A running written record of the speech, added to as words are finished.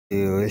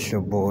Yo, it's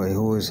your boy,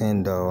 who is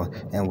Hendo,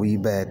 and we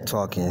back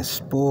talking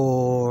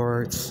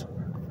sports.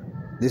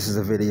 This is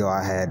a video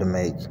I had to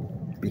make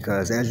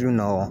because, as you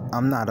know,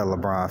 I'm not a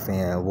LeBron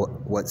fan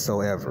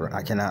whatsoever.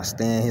 I cannot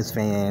stand his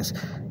fans.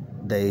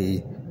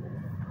 They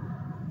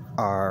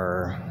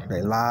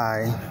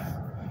lie,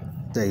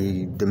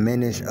 they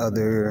diminish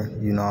other,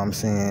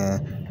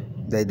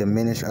 they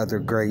diminish other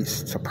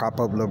greats to prop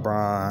up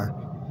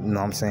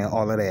LeBron,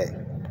 all of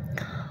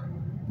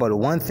that. But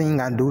one thing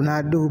I do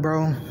not do,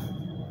 bro,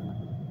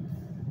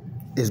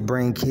 is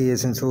bring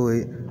kids into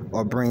it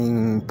or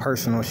bring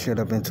personal shit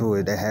up into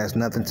it that has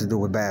nothing to do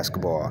with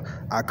basketball.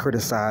 I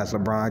criticize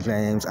LeBron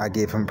James. I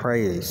give him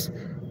praise.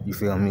 You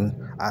feel me?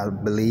 I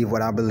believe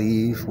what I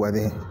believe,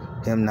 whether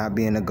him not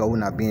being a GOAT,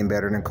 not being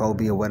better than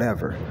Kobe or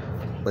whatever.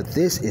 But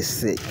this is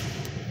sick.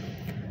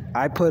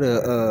 I put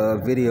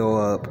a video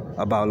up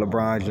about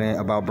LeBron James,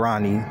 about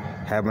Bronny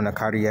having a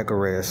cardiac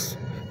arrest,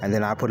 and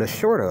then I put a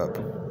short up.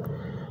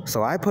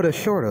 So I put a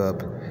short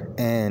up,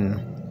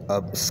 and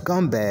a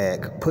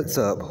scumbag puts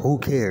up, who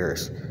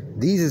cares?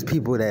 These is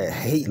people that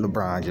hate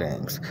LeBron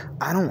James.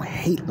 I don't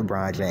hate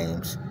LeBron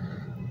James.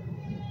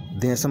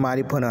 Then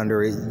somebody put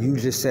under it, you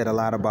just said a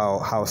lot about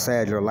how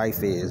sad your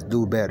life is.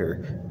 Do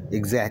better.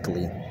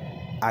 Exactly.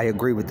 I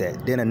agree with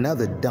that. Then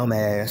another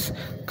dumbass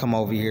come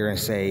over here and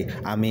say,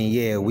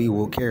 yeah, we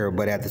will care,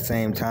 but at the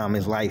same time,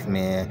 it's life,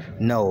 man.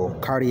 No,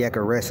 cardiac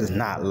arrest is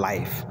not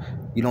life.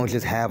 You don't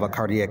just have a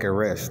cardiac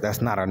arrest. That's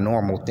not a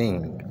normal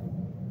thing.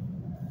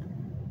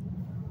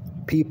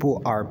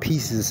 People are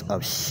pieces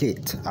of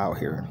shit out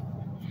here.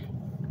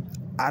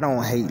 I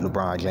don't hate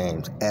LeBron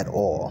James at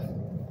all.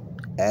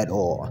 At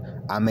all.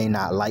 I may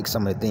not like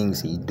some of the things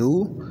he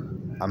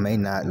do. I may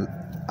not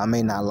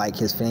like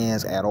his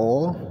fans at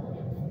all.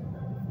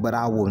 But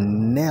I will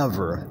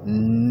never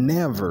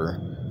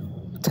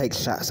take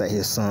shots at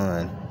his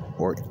son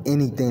or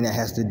anything that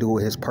has to do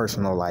with his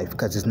personal life,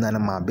 because it's none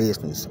of my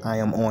business. I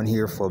am on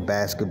here for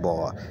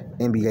basketball,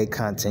 NBA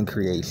content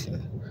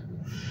creation.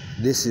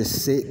 This is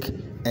sick.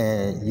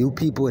 And you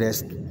people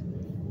that's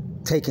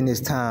taking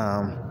this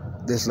time,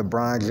 this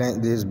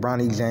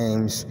Bronny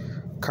James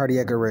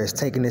cardiac arrest,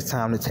 taking this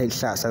time to take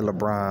shots at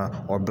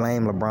LeBron or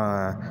blame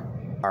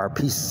LeBron, are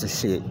pieces of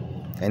shit.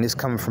 And it's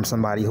coming from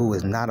somebody who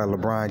is not a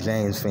LeBron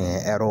James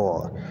fan at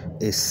all.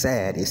 It's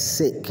sad. It's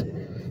sick.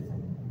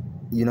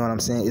 You know what I'm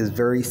saying? It's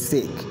very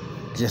sick.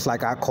 Just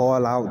like I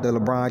call out the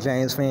LeBron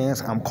James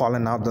fans, I'm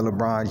calling out the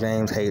LeBron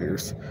James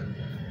haters.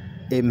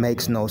 It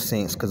makes no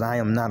sense, because I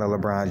am not a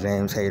LeBron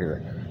James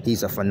hater.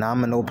 He's a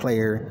phenomenal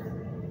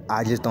player.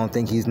 I just don't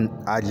think he's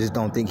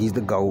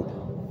the GOAT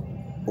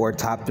or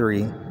top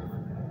 3.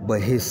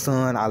 But his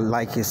son, I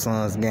like his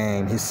son's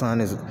game. His son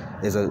is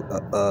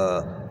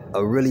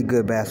a really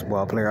good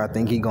basketball player. I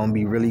think he's gonna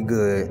be really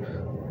good.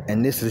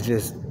 And this is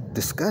just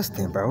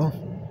disgusting, bro.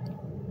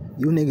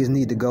 You niggas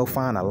need to go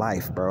find a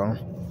life, bro.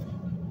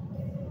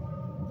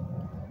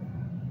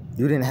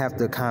 You didn't have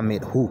to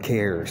comment, who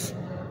cares?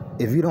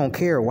 If you don't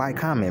care, why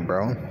comment,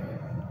 bro?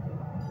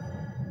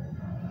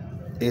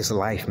 It's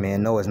life,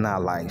 man. No, it's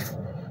not life.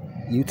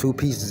 You two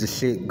pieces of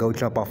shit, go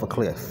jump off a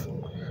cliff.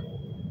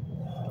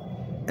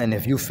 And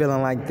if you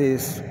feeling like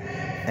this,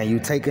 and you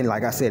taking,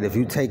 like I said, if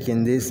you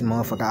taking this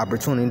motherfucker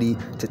opportunity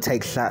to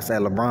take shots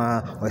at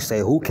LeBron or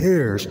say, who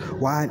cares?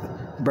 Why?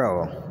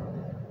 Bro,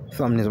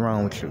 something is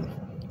wrong with you.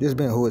 This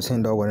been Who is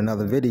Hendo with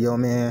another video,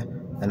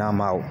 man. And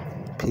I'm out.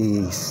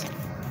 Peace.